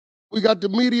We got the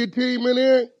media team in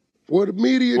here. We're the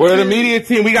media We're the team. media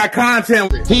team. We got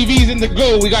content. TV's in the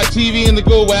go. We got TV in the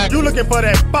go, Wack. You looking for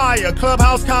that fire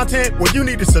Clubhouse content? Well, you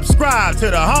need to subscribe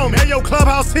to the home. Hey, yo,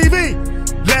 Clubhouse TV.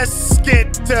 Let's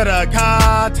get to the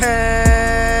content.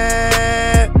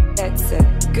 That's a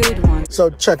good one. So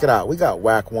check it out. We got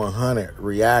Wack 100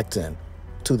 reacting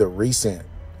to the recent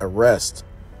arrest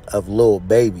of Lil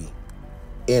Baby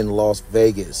in Las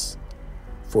Vegas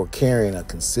for carrying a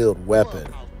concealed weapon.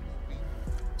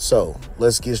 So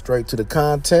let's get straight to the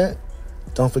content.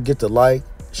 Don't forget to like,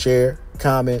 share,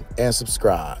 comment, and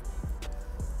subscribe.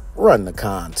 Run the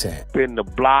content. In the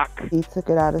block. He took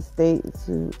it out of state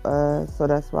to, so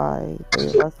that's why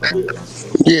they arrested him.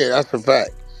 Yeah, that's a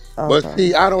fact. Okay. But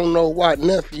see, I don't know why,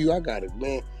 nephew. I got it,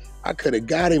 man. I could have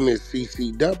got him in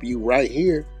CCW right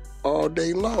here all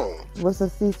day long. What's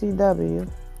a CCW?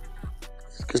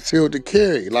 It's concealed to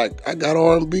carry. Like, I got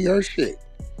R&B, her shit.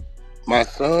 My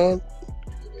son,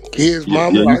 kids,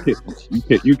 mama.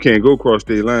 You can't go across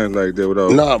state lines like that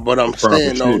without. Nah, but I'm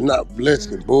saying, no,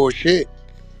 listen, bullshit.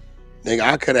 Nigga,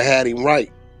 I could have had him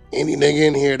right. Any nigga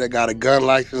in here that got a gun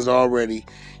license already,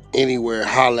 anywhere,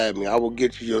 holla at me. I will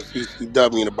get you your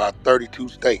CCW in about 32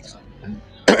 states.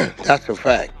 That's a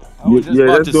fact. I was just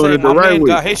about to say, my man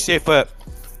got his shit for,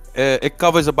 it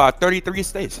covers about 33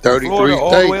 states. 33 Florida, states,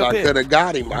 all the way up I here. could have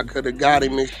got him. I could have got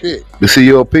him and shit. The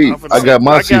COP, I got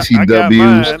my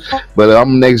CCWs, but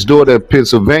I'm next door to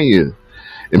Pennsylvania.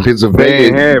 In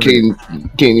Pennsylvania, you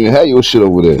can't even have your shit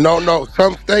over there. No.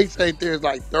 Some states say there's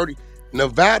like 30.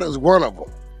 Nevada's one of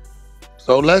them.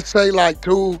 So let's say like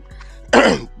Lil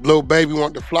Baby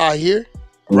wanted to fly here,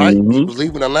 right? He was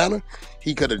leaving Atlanta.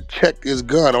 He could have checked his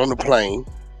gun on the plane.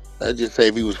 Let's just say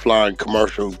if he was flying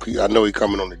commercial, I know he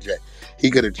coming on the jet. He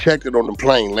could have checked it on the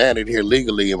plane, landed here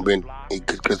legally, and been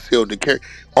concealed to carry.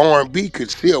 R&B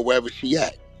could seal wherever she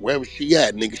at. Wherever she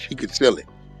at, nigga, she could seal it.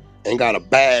 Ain't got a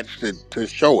badge to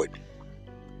show it.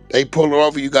 They pull her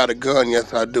over, you got a gun,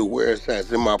 yes I do. Where it's at?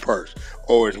 It's in my purse.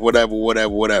 Or it's whatever.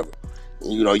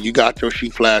 You know, you got she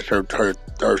flashed her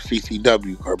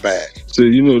CCW, her badge. So,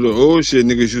 you know, the old shit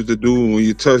niggas used to do when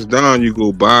you touch down, you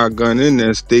go buy a gun in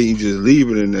that state, you just leave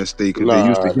it in that state. Cause they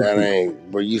used to that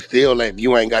ain't, but you still, if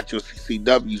you ain't got your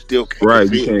CCW, you still can't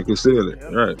conceal you can't conceal it,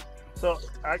 right. So,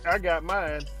 I got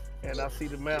mine, and I see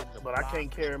the map, but I can't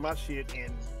carry my shit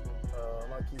in,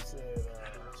 like you said,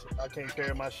 I can't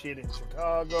carry my shit in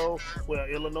Chicago,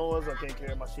 Illinois. I can't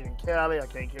carry my shit in Cali. I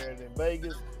can't carry it in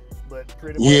Vegas. But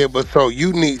pretty much. Yeah, but so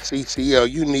you need CCL.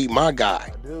 You need my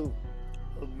guy. I do.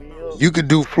 Hook me up. You could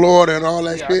do Florida and all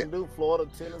that shit. I can do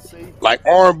Florida, Tennessee. Like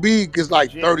R&B is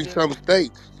like 30-some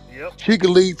states. Yep. She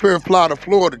could leave here and fly to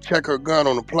Florida, check her gun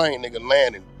on the plane, nigga,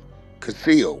 land and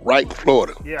conceal right in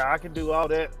Florida. Yeah, I can do all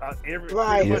that.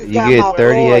 Right. You get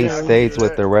 38 states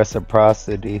with the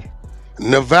reciprocity.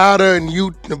 Nevada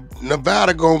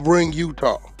Nevada gonna bring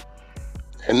Utah,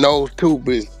 and those two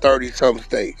be 30-some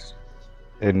states.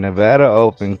 In Nevada,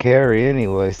 open carry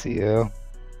anyway, CL.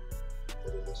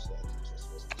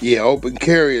 Yeah, open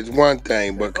carry is one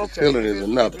thing, but concealing is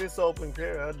another. If it's open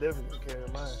carry, I definitely carry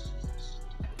mine.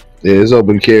 Yeah, it's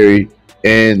open carry,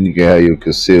 and you can have your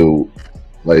concealed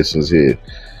license here.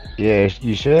 Yeah,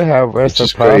 you should have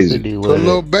reciprocity with it.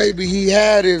 Lil Baby, he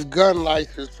had his gun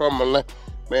license from a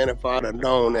man. If I'd have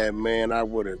known that, man, I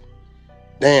would have.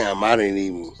 Damn, I didn't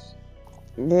even.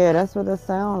 Yeah, that's what it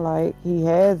sounds like. He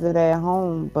has it at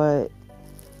home, but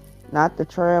not to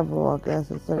travel, I guess.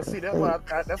 See, that's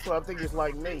why I think it's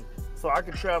like me. So I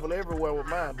can travel everywhere with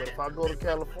mine, but if I go to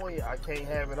California, I can't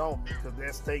have it on me because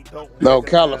that state don't. No,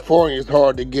 California is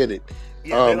hard to get it.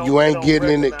 Yeah, you ain't getting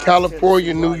in it.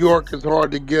 California, New York is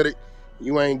hard to get it.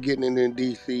 You ain't getting it in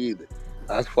DC either.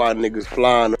 That's why niggas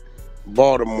flying to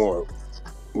Baltimore.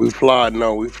 We fly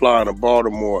to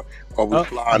Baltimore, or we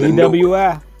fly to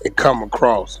Newark and come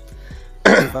across.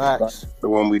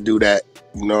 When we do that,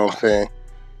 you know what I'm saying?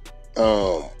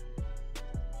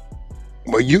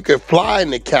 But you can fly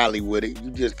into Cali with it. You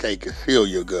just can't conceal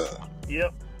your gun.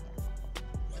 Yep.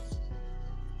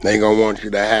 They gonna want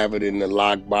you to have it in the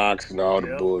lockbox and all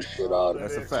the bullshit. All that.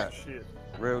 That's a fact.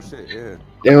 Real shit, yeah.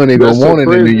 They don't even want it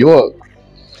in New York.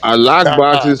 Our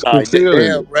lockbox is concealing.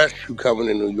 They'll arrest you coming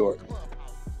to New York.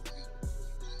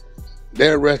 They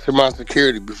arrested my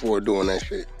security before doing that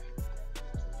shit.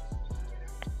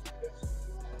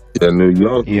 Yeah, New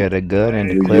York. Yeah, the gun and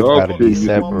the clip gotta be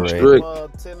separated.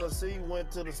 Tennessee went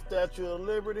to the Statue of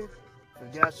Liberty.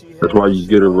 That's why you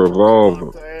get a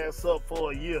revolver. Ass up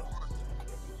for a year.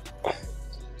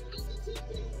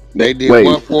 They did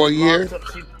what for a year?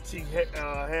 She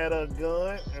had a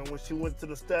gun, and when she went to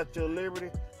the Statue of Liberty,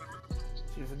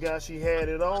 she forgot she had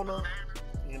it on her.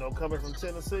 You know, coming from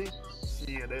Tennessee.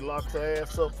 Shit, they locked her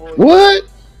ass up for a year. What?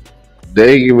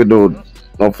 They ain't giving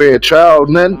no fair trial,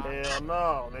 nothing. Hell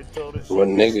no. They told her Well,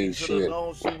 she nigga, should have shit.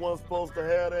 known she wasn't supposed to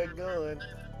have that gun.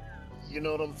 You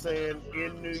know what I'm saying?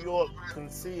 In New York,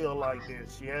 concealed like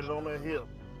that. She had it on her hip.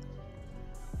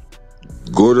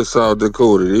 Go to South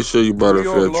Dakota. They show you about New a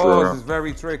York fair laws trial. is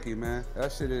very tricky, man.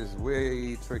 That shit is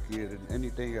way trickier than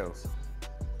anything else.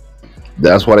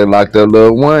 That's why they locked up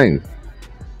Lil Wayne.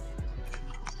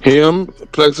 Him,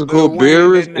 Plexico, Lil Wayne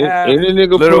Beerus, didn't and have any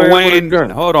nigga Lil playing with a Wayne. gun.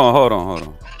 Hold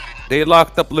on. They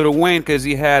locked up Lil Wayne because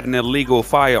he had an illegal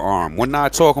firearm. We're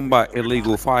not talking about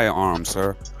illegal firearms,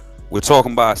 sir. We're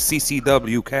talking about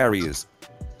CCW carriers.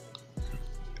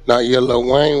 Now, yeah,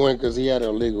 Lil Wayne went because he had an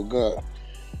illegal gun.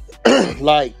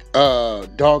 Like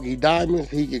Doggy Diamonds,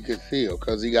 he can conceal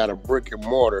because he got a brick and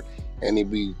mortar and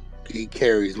he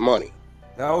carries money.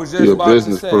 I was He just a about to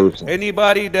business say, person.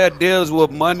 anybody that deals with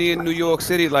money in New York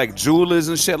City, like jewelers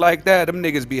and shit like that, them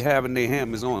niggas be having their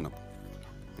hammers on them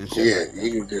and shit Yeah, like that.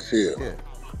 he can conceal. Yeah,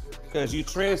 because you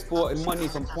transporting money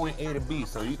from point A to B,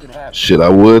 so you can have it. Shit, I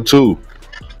would too.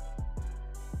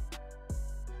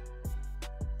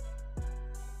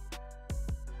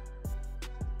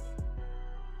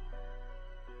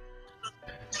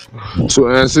 So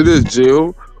answer this,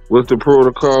 Jill. What's the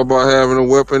protocol about having a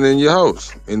weapon in your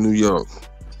house in New York?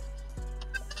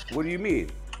 What do you mean?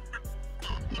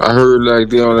 I heard like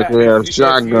they only can have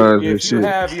shotguns and If you shit.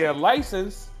 have your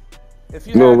license, if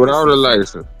you No, have your without a CC,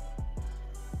 license.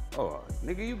 oh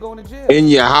nigga, you going to jail In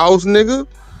your house, nigga?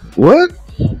 What?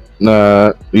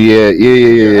 Nah, yeah.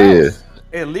 in your house.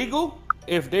 Illegal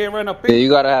if they run up in Yeah, you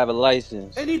gotta have a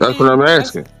license. That's what I'm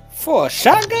asking. For a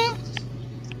shotgun?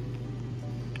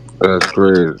 That's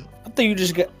crazy. I think you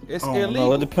just got. It's I don't illegal.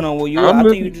 know. It depends on where you are. I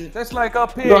think you just. That's like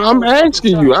up here. No, I'm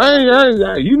asking you.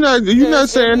 You not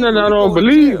it's saying nothing illegal. I You don't go to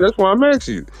believe. jail. That's why I'm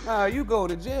asking you. Nah, you go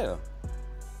to jail.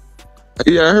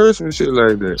 Yeah, I heard some shit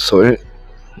like that. So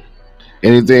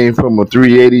anything from a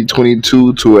 380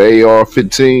 22 to an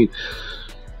AR-15,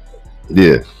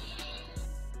 yeah.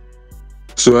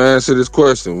 So answer this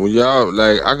question. When y'all,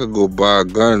 like, I could go buy a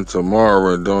gun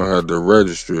tomorrow and don't have to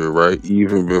register it, right?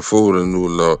 Even before the new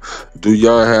law. Do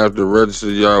y'all have to register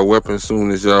y'all weapons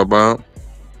soon as y'all buy them?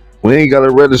 We ain't got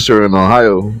to register in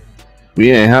Ohio.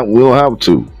 We don't have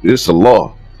to. It's a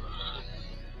law.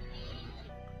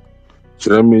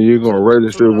 So that means you're gonna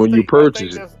register it when you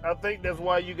purchase it. I think that's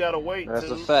why you gotta wait. That's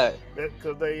a fact.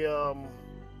 Because they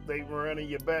running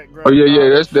your background. Oh yeah,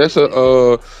 that's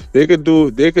a they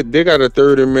got a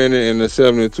 30-minute and a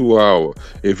 72-hour.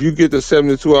 If you get the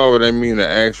 72-hour, that means the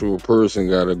actual person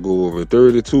gotta go over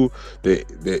 32.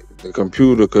 The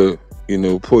computer could, you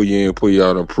know, pull you in, pull you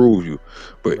out, and approve you.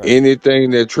 But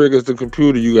anything that triggers the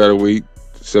computer, you gotta wait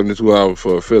 72 hours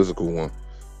for a physical one,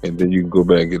 and then you can go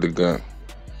back and get the gun.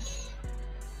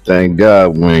 Thank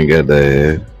God we ain't got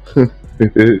that.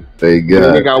 Thank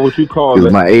God. They got what you call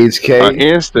my HK an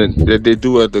instant that they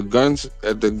do at the gun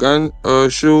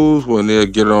shows when they'll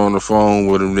get on the phone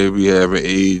with them. They be having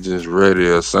agents ready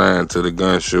assigned to the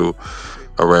gun show.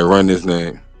 All right, run this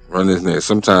name.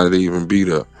 Sometimes they even beat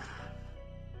up.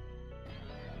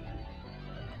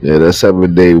 Yeah, that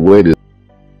 7-day wait is.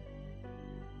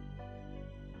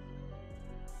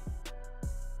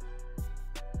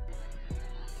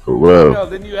 Well,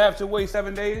 then you have to wait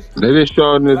 7 days. They just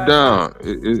shorting it down.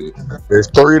 It's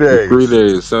 3 days. 3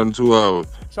 days, 72 hours.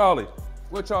 Charlie,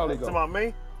 where Charlie go? Talking about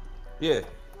me? Yeah.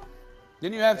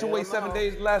 Didn't you have to wait 7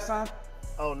 days last time?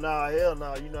 Oh nah, hell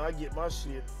no. You know I get my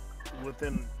shit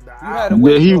within the hour. You had to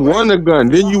wait. Yeah, he won a gun.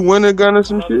 Didn't you win a gun or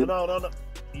some shit? No.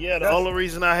 Yeah, the only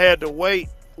reason I had to wait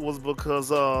was because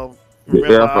the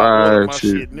remember I ordered my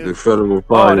shit, shit new. the federal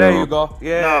fire. Oh, there you go.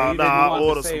 Yeah, I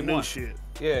ordered some new shit.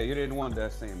 Yeah, you didn't want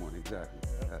that same one exactly.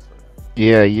 That's what.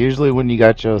 Yeah, usually when you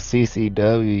got your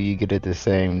CCW, you get it the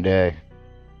same day.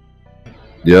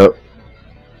 Yep.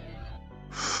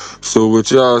 So with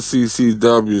y'all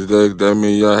CCWs, that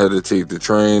mean y'all had to take the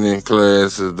training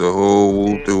classes, the whole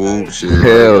whoop shit.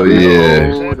 Hell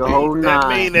yeah. That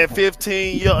mean at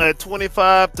 15 years, at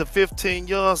 25 to 15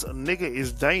 years, a nigga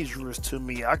is dangerous to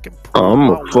me. I can pull I'm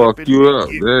my gonna fuck you up.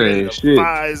 That ain't shit.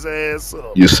 Fire his ass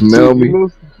up. You smell me?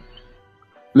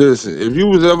 Listen, if you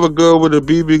was ever good with a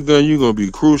BB gun, you gonna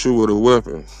be crucial with a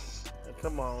weapon.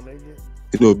 Come on, nigga.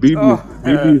 You know,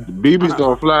 BBs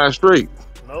don't fly straight.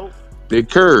 Nope. They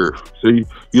curve. So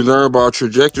you learn about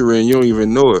trajectory and you don't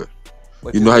even know it.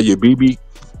 You know how your BB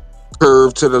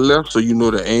curve to the left, so you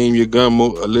know to aim your gun a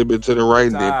little bit to the right,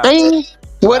 and then bang.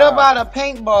 What about a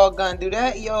paintball gun? Do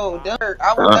that? Yo, dirt.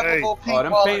 I would never go paintball.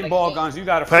 Them paintball guns, you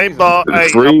gotta paintball.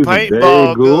 Freeze a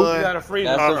paintball gun. You gotta freeze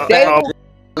They will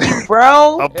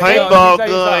bro. A paintball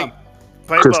gun. Paintball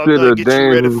gun considered get you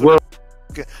ready dangerous for the. weapon.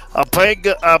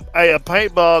 A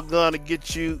paintball gun to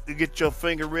get your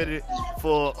finger ready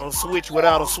for a switch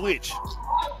without a switch.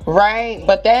 Right,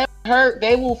 but that hurt.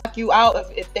 They will fuck you out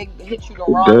if they hit you the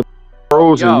wrong. That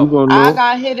frozen, you gonna I know.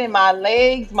 got hit in my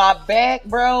legs, my back,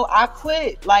 bro. I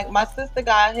quit. Like my sister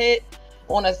got hit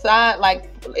on the side, like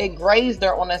it grazed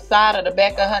her on the side of the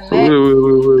back of her neck.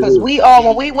 Cause Wait. we all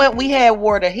when we went, we had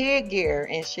wore the headgear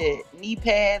and shit, knee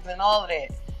pads and all of that.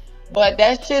 But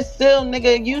that shit still,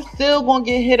 nigga, you still gonna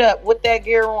get hit up with that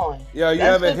gear on. Yo, you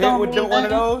That ever shit hit don't with mean one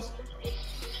of nothing. those?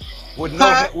 With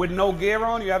Huh? no gear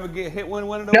on? You ever get hit with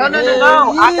one of No, those? no, no,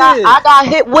 Hell no. yeah. I got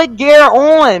hit with gear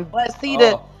on, but see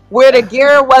Oh. where the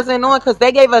gear wasn't on because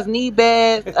they gave us knee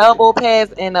pads, elbow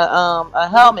pads, and a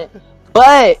helmet.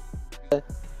 But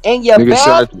in your Nigga back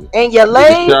shot you. and your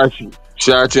Nigga legs,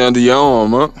 shot you under your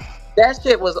arm, huh? that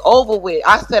shit was over with.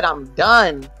 I said I'm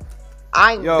done.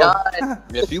 I'm Yo. done.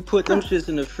 If you put them shits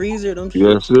in the freezer, them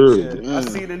Yes, shits. sir. Yeah, I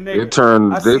see the They nigga.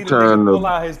 turn I they see the nigga turn pull the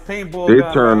out his paintball they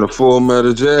gun, turn right? the full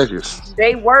metal jackets.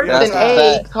 They worse Yo, than That's a Ty.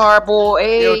 fact. eggs, hard-boiled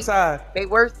Yo, eggs. Ty. They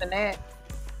worse than that.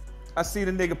 I see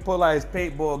the nigga pull out his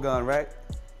paintball gun, right?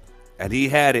 And he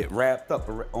had it wrapped up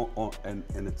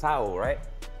in a towel, right?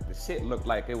 The shit looked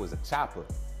like it was a chopper.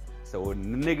 So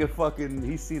when the nigga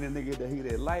he seen a nigga that he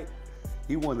didn't like,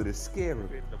 he wanted to scare him.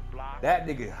 That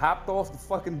nigga hopped off the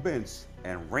fucking bench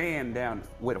and ran down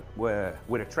where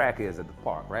the track is at the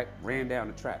park, right? Ran down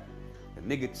the track. The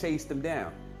nigga chased him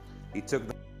down. He took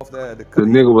off the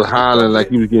nigga was hollering like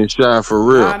it. he was getting shot for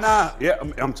real. Nah. Yeah,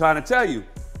 I'm trying to tell you.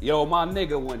 Yo, my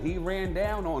nigga, when he ran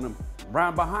down on him,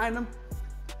 ran behind him,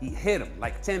 he hit him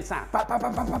like 10 times. Pop, pop,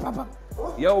 pop, pop, pop, pop,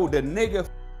 pop. Yo, the nigga,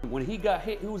 when he got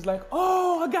hit, he was like,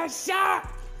 oh, I got shot.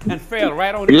 And fell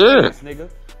right on his face, nigga.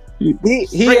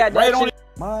 He had that right on shit.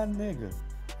 My nigga.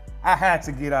 I had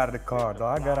to get out of the car, though.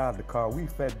 I got out of the car. We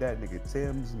fed that nigga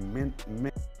Tim's mint.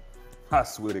 I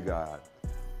swear to God.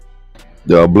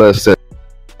 Y'all bless that.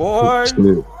 Boy.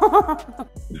 See,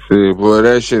 boy,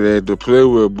 that shit ain't to play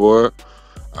with, boy.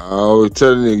 I always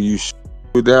tell the nigga, you shoot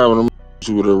that when I'm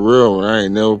with a real one. I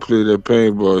ain't never played that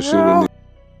paintball shit with nigga.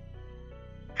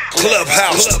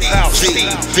 Clubhouse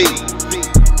TV.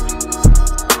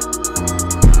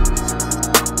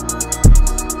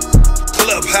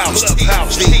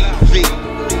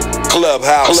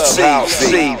 Clubhouse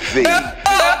TV.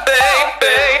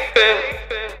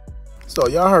 So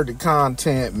y'all heard the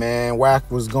content, man. Wack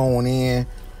was going in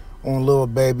on Lil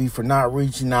Baby for not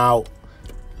reaching out,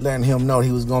 letting him know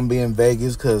he was going to be in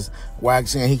Vegas, because Wack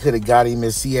saying he could have got him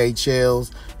his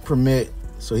CHL's permit,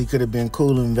 so he could have been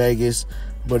cool in Vegas.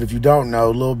 But if you don't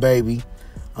know, Lil Baby,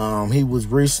 he was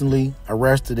recently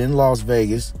arrested in Las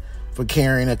Vegas for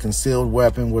carrying a concealed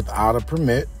weapon without a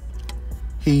permit.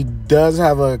 He does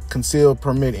have a concealed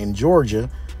permit in Georgia,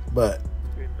 but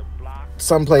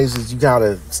some places you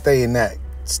gotta stay in that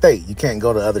state. You can't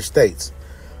go to other states.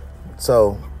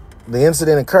 So the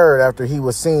incident occurred after he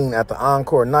was seen at the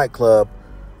Encore nightclub,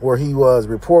 where he was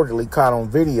reportedly caught on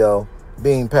video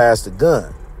being passed a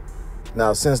gun.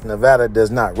 Now, since Nevada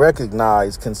does not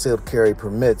recognize concealed carry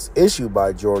permits issued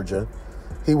by Georgia,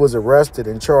 he was arrested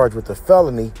and charged with a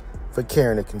felony for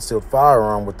carrying a concealed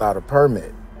firearm without a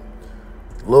permit.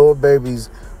 Lil Baby's,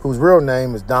 whose real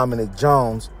name is Dominic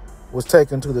Jones, was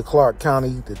taken to the Clark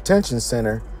County Detention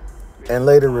Center and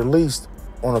later released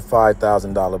on a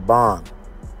 $5,000 bond.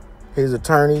 His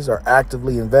attorneys are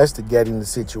actively investigating the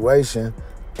situation,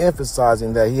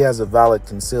 emphasizing that he has a valid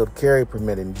concealed carry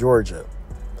permit in Georgia.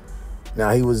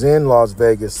 Now, he was in Las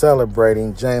Vegas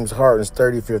celebrating James Harden's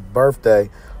 35th birthday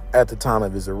at the time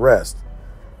of his arrest.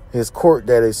 His court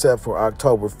date is set for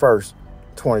October 1st,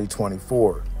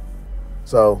 2024.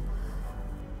 So,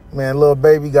 man, Lil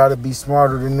Baby got to be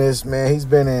smarter than this, man. He's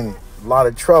been in a lot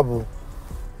of trouble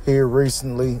here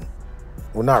recently.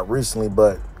 Well, not recently,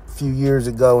 but a few years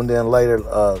ago and then later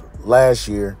last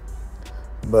year.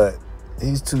 But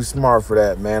he's too smart for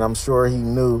that, man. I'm sure he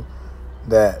knew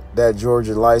that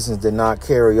Georgia license did not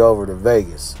carry over to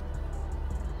Vegas.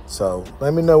 So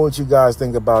let me know what you guys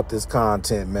think about this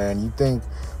content, man. You think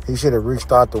he should have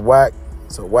reached out to Wack,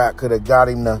 so Wack could have got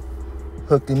him to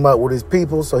hooked him up with his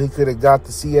people, so he could have got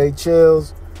the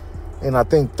CHLs? And I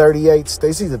think 38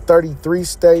 states, either 33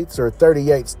 states or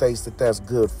 38 states that's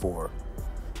good for.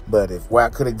 But if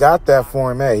Wack could have got that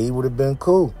for him, hey, he would have been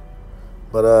cool.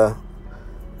 But I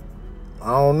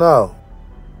don't know.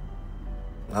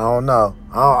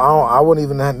 I wouldn't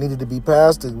even have needed to be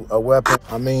passed a weapon.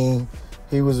 I mean,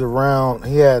 he was around,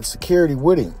 he had security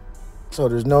with him. So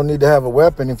there's no need to have a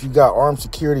weapon if you got armed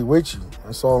security with you.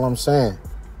 That's all I'm saying.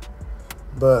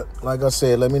 But like I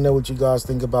said, let me know what you guys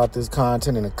think about this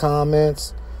content in the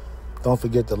comments. Don't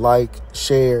forget to like,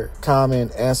 share,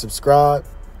 comment, and subscribe.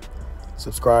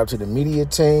 Subscribe to the media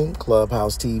team,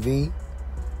 Clubhouse TV,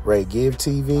 Ray Give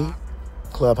TV,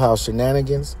 Clubhouse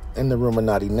Shenanigans, and the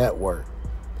Ruminati Network.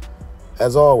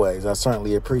 As always, I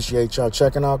certainly appreciate y'all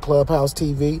checking out Clubhouse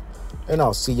TV, and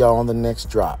I'll see y'all on the next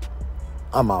drop.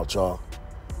 I'm out, y'all.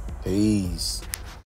 Peace.